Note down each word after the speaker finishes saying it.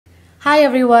Hi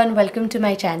everyone, welcome to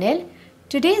my channel.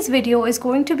 Today's video is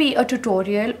going to be a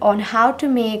tutorial on how to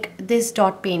make this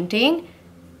dot painting.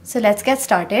 So let's get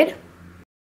started.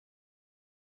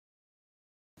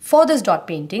 For this dot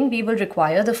painting, we will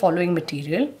require the following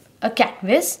material: a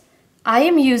canvas. I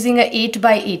am using a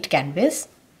 8x8 canvas,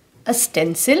 a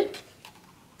stencil,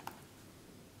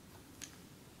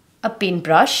 a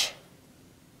paintbrush,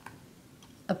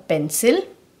 a pencil,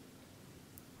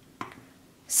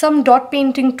 some dot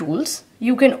painting tools.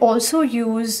 You can also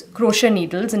use crochet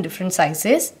needles in different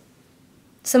sizes.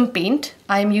 Some paint.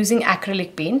 I am using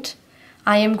acrylic paint.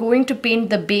 I am going to paint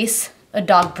the base a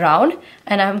dark brown,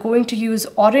 and I am going to use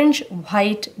orange,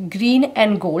 white, green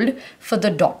and gold for the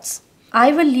dots.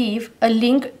 I will leave a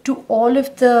link to all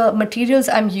of the materials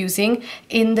I'm using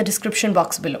in the description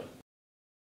box below.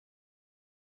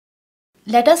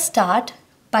 Let us start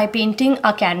by painting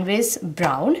our canvas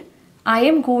brown. I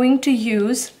am going to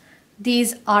use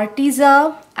these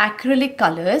Arteza acrylic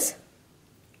colors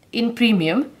in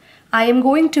premium. I am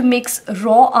going to mix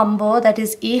raw umber, that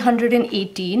is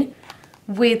A118,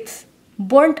 with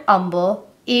burnt umber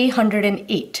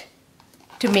A108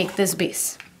 to make this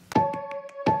base.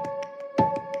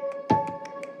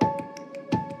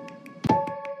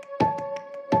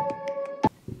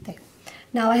 There.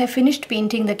 Now I have finished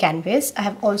painting the canvas. I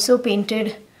have also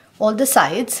painted all the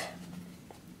sides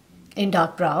in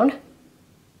dark brown.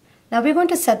 Now we're going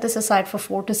to set this aside for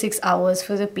 4 to 6 hours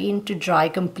for the paint to dry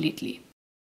completely.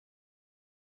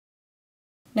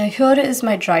 Now here is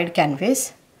my dried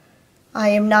canvas. I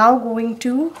am now going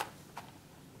to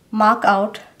mark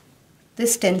out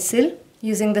this stencil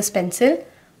using this pencil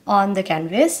on the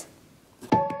canvas.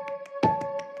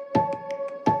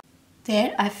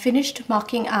 There, I've finished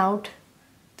marking out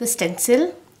the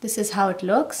stencil. This is how it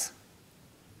looks.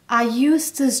 I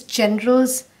use this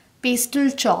General's pastel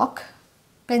chalk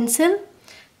pencil.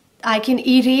 I can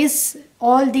erase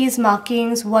all these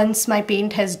markings once my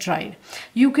paint has dried.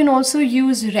 You can also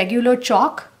use regular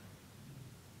chalk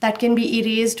that can be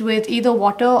erased with either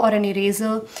water or an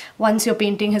eraser once your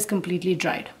painting has completely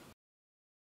dried.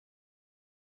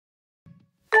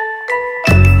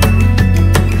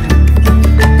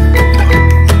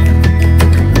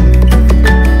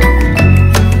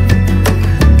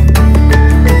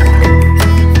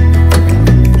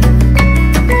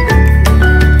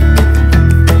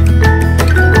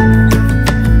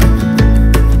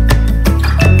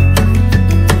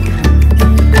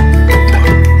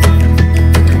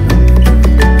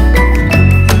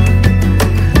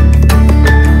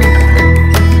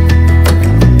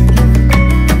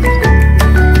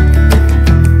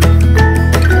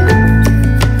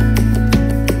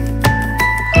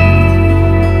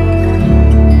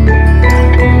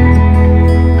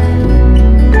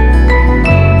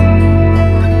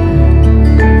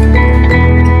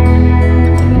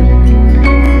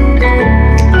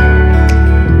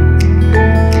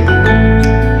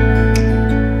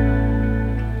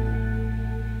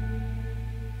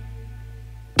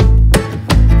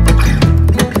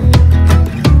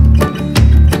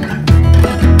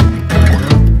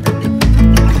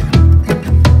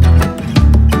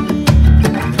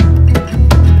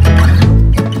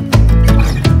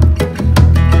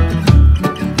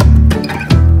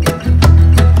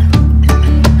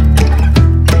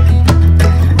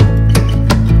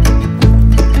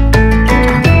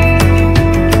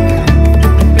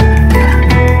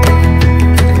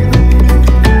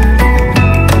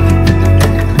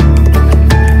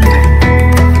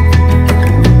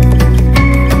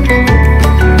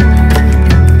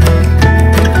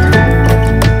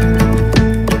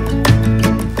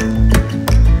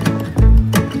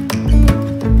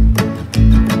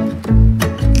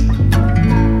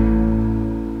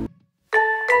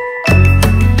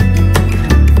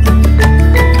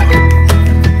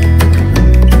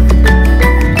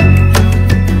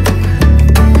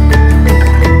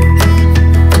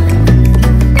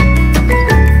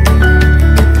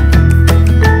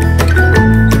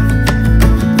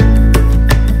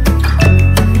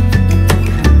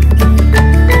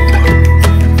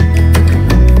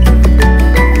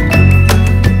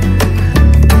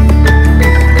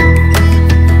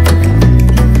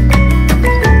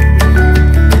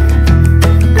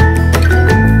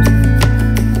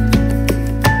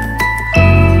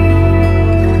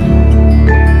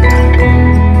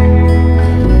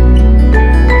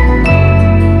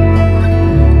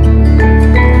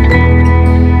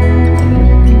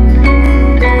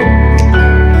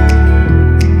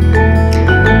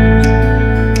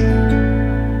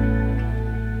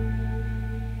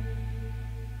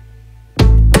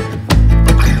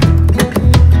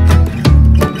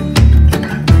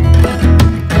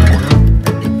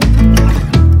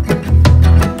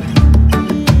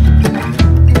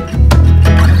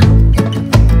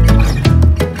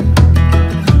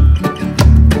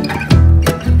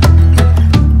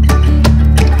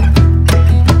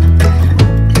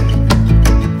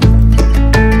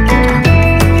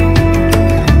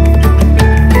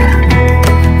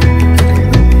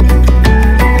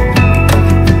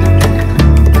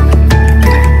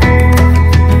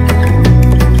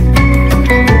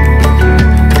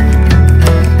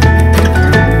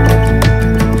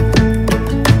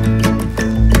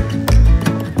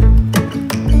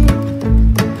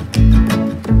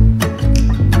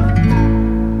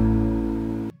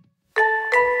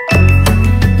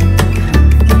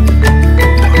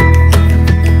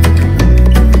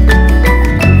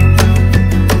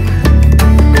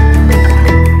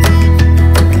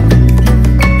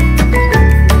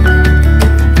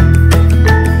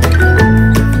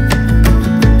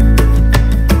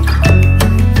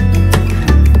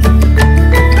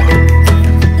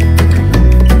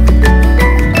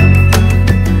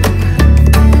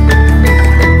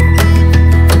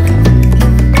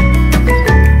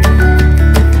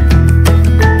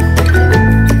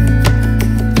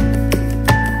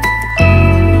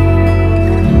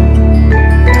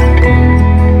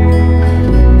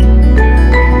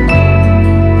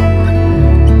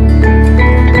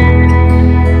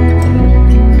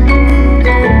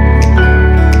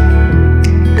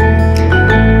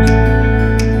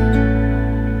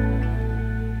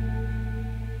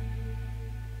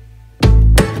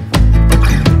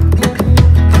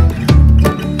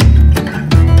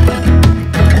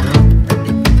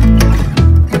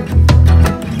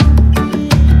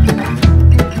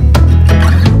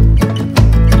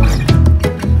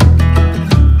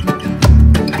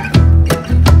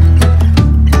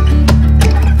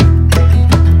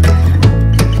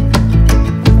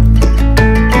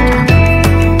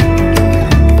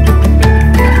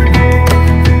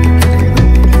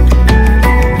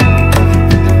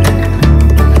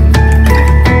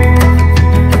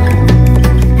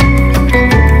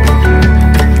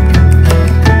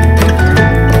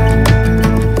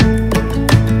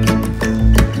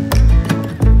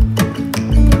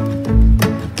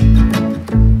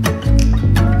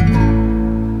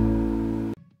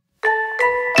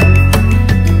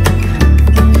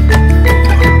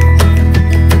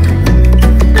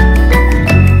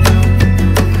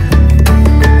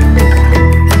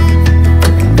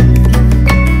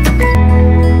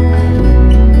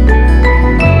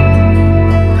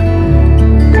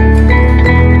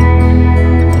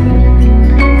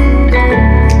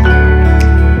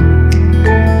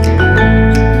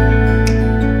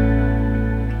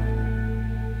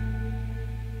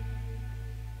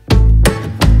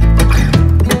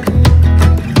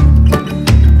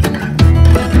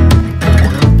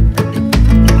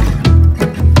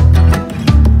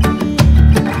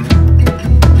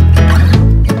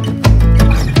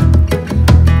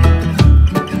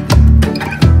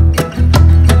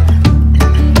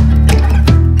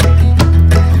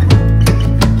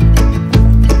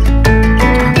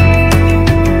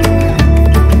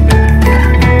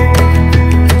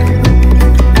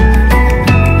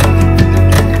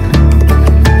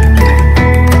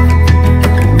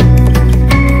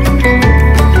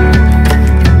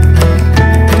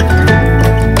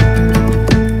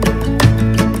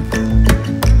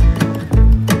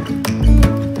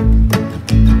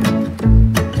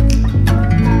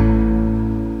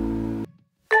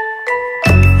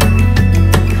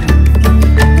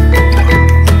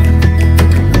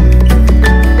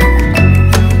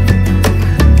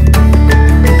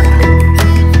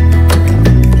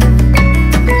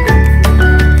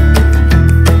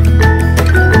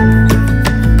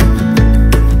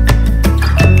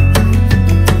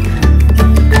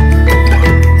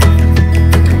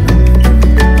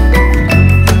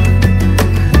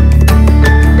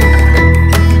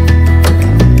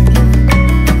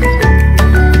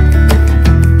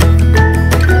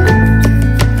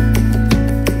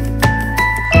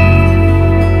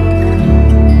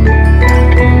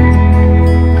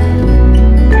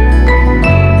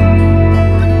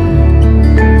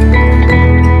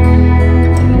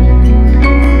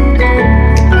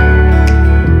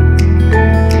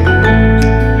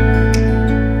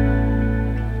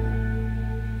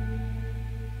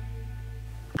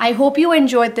 I hope you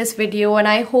enjoyed this video and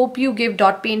I hope you give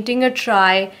dot painting a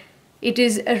try. It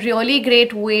is a really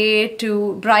great way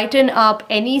to brighten up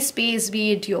any space,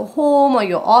 be it your home or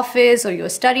your office or your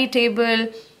study table.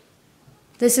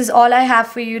 This is all I have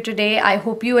for you today. I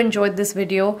hope you enjoyed this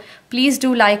video. Please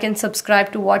do like and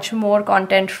subscribe to watch more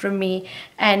content from me,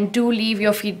 and do leave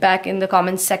your feedback in the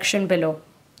comments section below.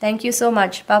 Thank you so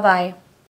much. Bye bye.